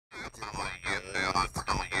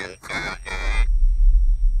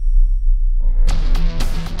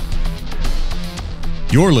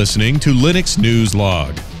You're listening to Linux News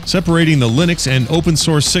Log, separating the Linux and open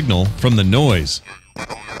source signal from the noise.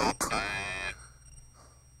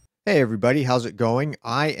 Hey everybody, how's it going?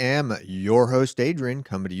 I am your host Adrian,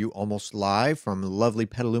 coming to you almost live from lovely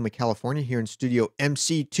Petaluma, California, here in Studio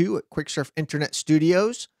MC2 at QuickSurf Internet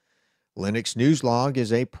Studios. Linux News Log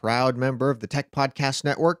is a proud member of the Tech Podcast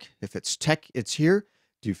Network. If it's tech, it's here.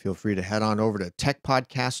 Do feel free to head on over to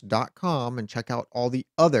techpodcast.com and check out all the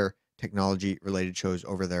other technology-related shows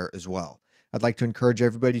over there as well. I'd like to encourage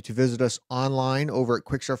everybody to visit us online over at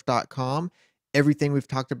quicksurf.com. Everything we've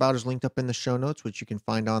talked about is linked up in the show notes, which you can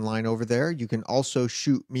find online over there. You can also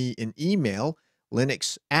shoot me an email,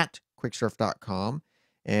 linux@quicksurf.com.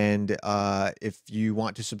 And if you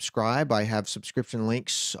want to subscribe, I have subscription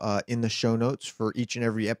links in the show notes for each and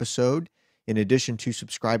every episode. In addition to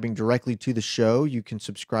subscribing directly to the show, you can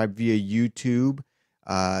subscribe via YouTube,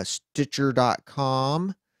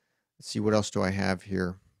 Stitcher.com. Let's see, what else do I have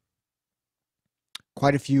here?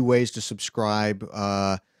 Quite a few ways to subscribe.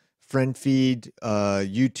 Friend feed,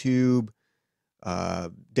 YouTube,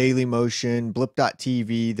 Dailymotion,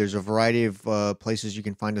 blip.tv. There's a variety of places you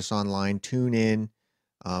can find us online. Tune in,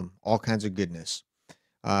 all kinds of goodness.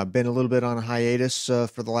 Been a little bit on a hiatus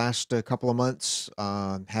for the last couple of months.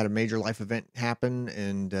 Had a major life event happen,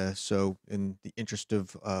 and so in the interest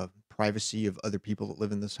of privacy of other people that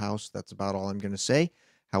live in this house, that's about all I'm going to say.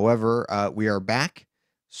 However, we are back,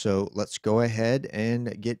 so let's go ahead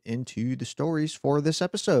and get into the stories for this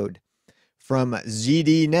episode. From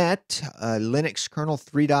ZDNet, Linux Kernel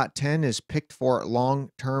 3.10 is picked for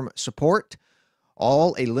long-term support.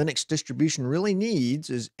 All a Linux distribution really needs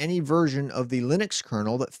is any version of the Linux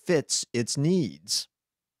kernel that fits its needs.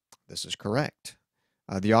 This is correct.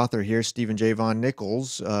 The author here, Stephen J. Von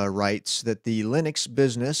Nichols, writes that the Linux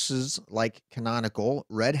businesses like Canonical,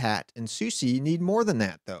 Red Hat, and SUSE need more than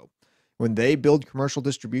that, though. When they build commercial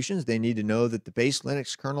distributions, they need to know that the base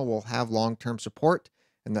Linux kernel will have long-term support,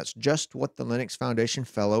 and that's just what the Linux Foundation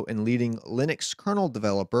Fellow and leading Linux kernel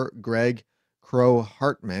developer Greg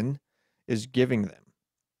Crow-Hartman is giving them.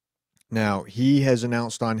 Now, he has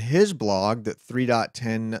announced on his blog that the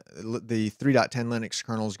 3.10 Linux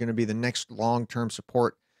kernel is going to be the next long-term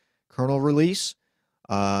support kernel release.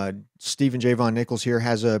 Stephen J. Von Nichols here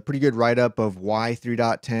has a pretty good write-up of why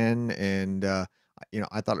 3.10, and I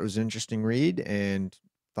thought it was an interesting read and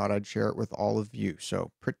thought I'd share it with all of you.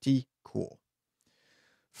 So pretty cool.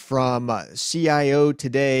 From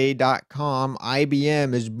CIOtoday.com,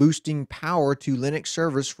 IBM is boosting power to Linux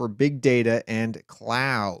servers for big data and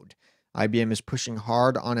cloud. IBM is pushing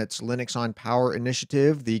hard on its Linux on Power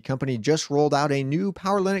initiative. The company just rolled out a new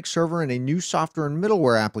Power Linux server and a new software and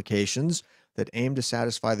middleware applications that aim to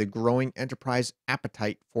satisfy the growing enterprise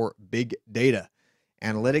appetite for big data,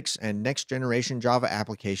 analytics, and next-generation Java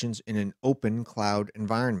applications in an open cloud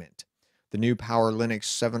environment. The new Power Linux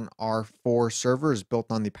 7R4 server is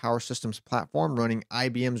built on the Power Systems platform running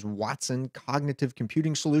IBM's Watson cognitive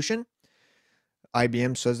computing solution.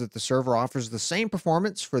 IBM says that the server offers the same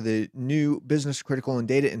performance for the new business-critical and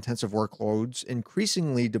data-intensive workloads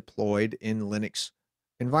increasingly deployed in Linux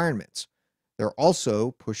environments. They're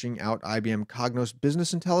also pushing out IBM Cognos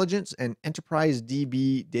Business Intelligence and Enterprise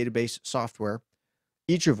DB database software,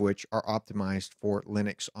 each of which are optimized for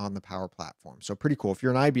Linux on the Power platform. So pretty cool. If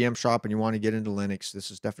you're an IBM shop and you want to get into Linux,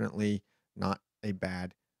 this is definitely not a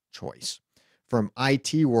bad choice. From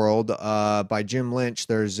IT World by Jim Lynch,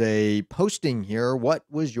 there's a posting here. What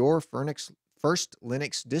was your first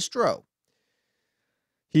Linux distro?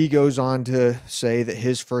 He goes on to say that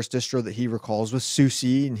his first distro that he recalls was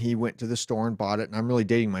SUSE, and he went to the store and bought it. And I'm really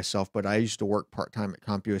dating myself, but I used to work part-time at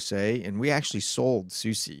CompUSA, and we actually sold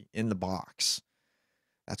SUSE in the box.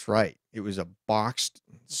 That's right. It was a boxed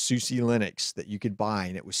SUSE Linux that you could buy,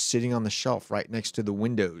 and it was sitting on the shelf right next to the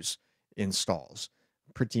Windows installs.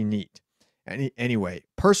 Pretty neat. Anyway,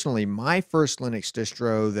 personally, my first Linux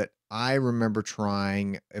distro that I remember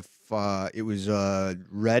trying, if it was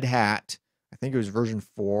Red Hat, I think it was version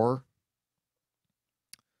 4.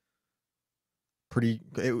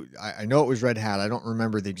 I know it was Red Hat. I don't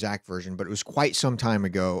remember the exact version, but it was quite some time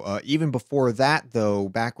ago. Even before that, though,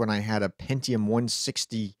 back when I had a Pentium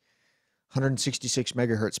 166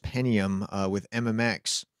 megahertz Pentium with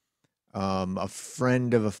MMX, a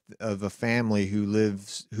friend of a family who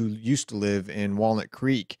used to live in Walnut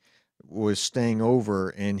Creek was staying over,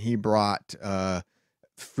 and he brought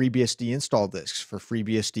FreeBSD install disks for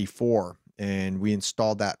FreeBSD 4, and we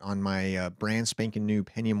installed that on my brand spanking new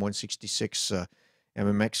Pentium 166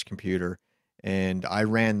 MMX computer, and I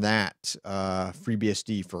ran that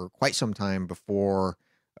FreeBSD for quite some time before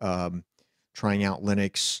trying out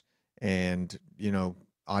Linux. And, you know,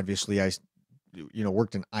 obviously I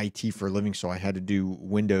worked in IT for a living, so I had to do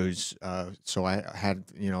Windows. So I had,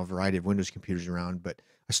 a variety of Windows computers around, but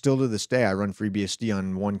I still to this day, I run FreeBSD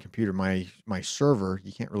on one computer. My server,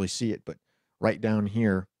 you can't really see it, but right down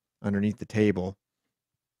here underneath the table,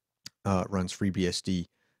 runs FreeBSD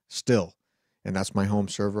still. And that's my home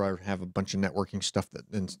server. I have a bunch of networking stuff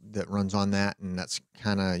that runs on that, and that's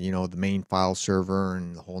kind of, the main file server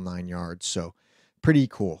and the whole 9 yards. So pretty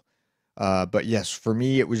cool. But yes, for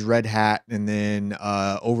me, it was Red Hat. And then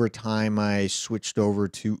over time, I switched over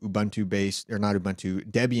to Ubuntu-based, or not Ubuntu,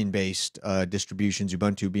 Debian-based distributions,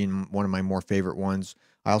 Ubuntu being one of my more favorite ones.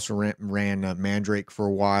 I also ran Mandrake for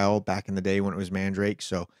a while back in the day when it was Mandrake.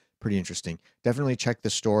 So pretty interesting. Definitely check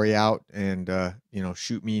the story out and,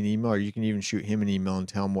 shoot me an email, or you can even shoot him an email and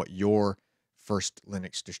tell him what your first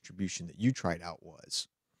Linux distribution that you tried out was.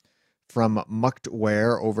 From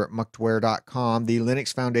Mucktware over at mucktware.com, the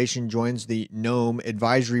Linux Foundation joins the GNOME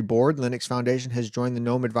Advisory Board. Linux Foundation has joined the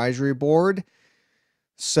GNOME Advisory Board,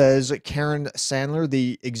 says Karen Sandler,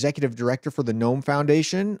 the executive director for the GNOME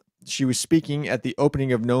Foundation. She was speaking at the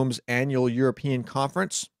opening of GNOME's annual European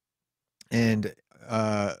conference, and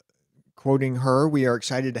quoting her, "We are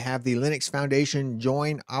excited to have the Linux Foundation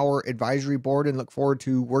join our advisory board and look forward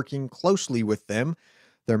to working closely with them.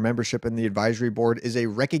 Their membership in the advisory board is a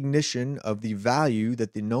recognition of the value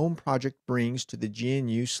that the GNOME project brings to the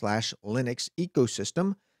GNU/Linux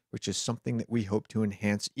ecosystem, which is something that we hope to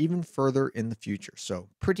enhance even further in the future." So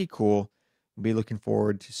pretty cool. We'll be looking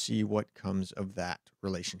forward to see what comes of that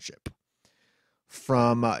relationship.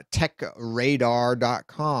 From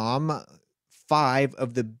techradar.com, 5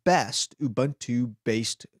 of the best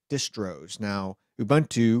Ubuntu-based distros. Now,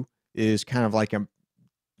 Ubuntu is kind of like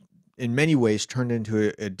in many ways turned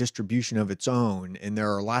into a distribution of its own, and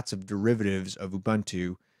there are lots of derivatives of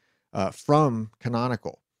Ubuntu from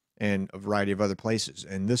Canonical and a variety of other places.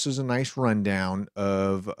 And this is a nice rundown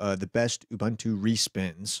of the best Ubuntu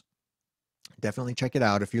respins. Definitely check it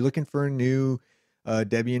out. If you're looking for a new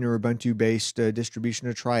Debian or Ubuntu-based distribution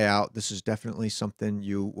to try out, this is definitely something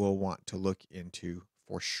you will want to look into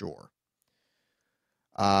for sure.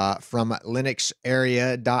 From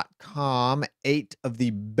linuxarea.com, 8 of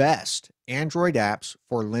the best Android apps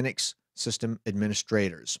for Linux system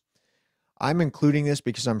administrators. I'm including this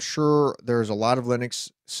because I'm sure there's a lot of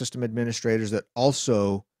Linux system administrators that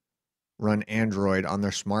also run Android on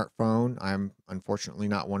their smartphone. I'm unfortunately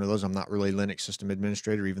not one of those. I'm not really a Linux system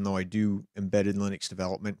administrator, even though I do embedded Linux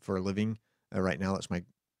development for a living. Right now, that's my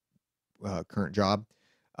current job.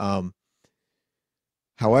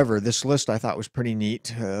 However, this list I thought was pretty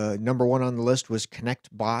neat. Number 1 on the list was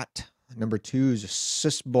ConnectBot. Number 2 is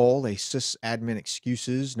Sysbol, a sysadmin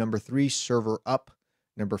excuses. Number 3, Server Up.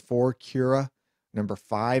 Number 4, Cura. Number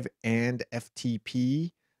 5, and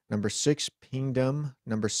FTP. Number 6, Pingdom.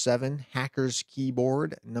 Number 7, Hacker's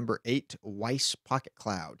Keyboard. Number 8, Weiss Pocket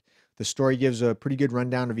Cloud. The story gives a pretty good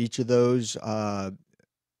rundown of each of those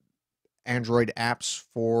Android apps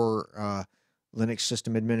for Linux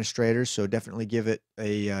system administrators, so definitely give it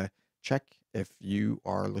a check if you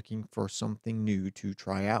are looking for something new to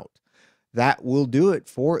try out. That will do it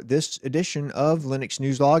for this edition of Linux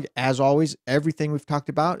News Log. As always, everything we've talked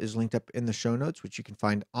about is linked up in the show notes, which you can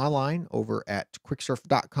find online over at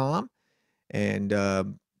quicksurf.com. And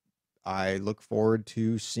I look forward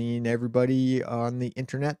to seeing everybody on the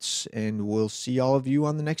internets, and we'll see all of you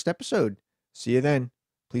on the next episode. See you then.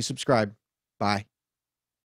 Please subscribe. Bye.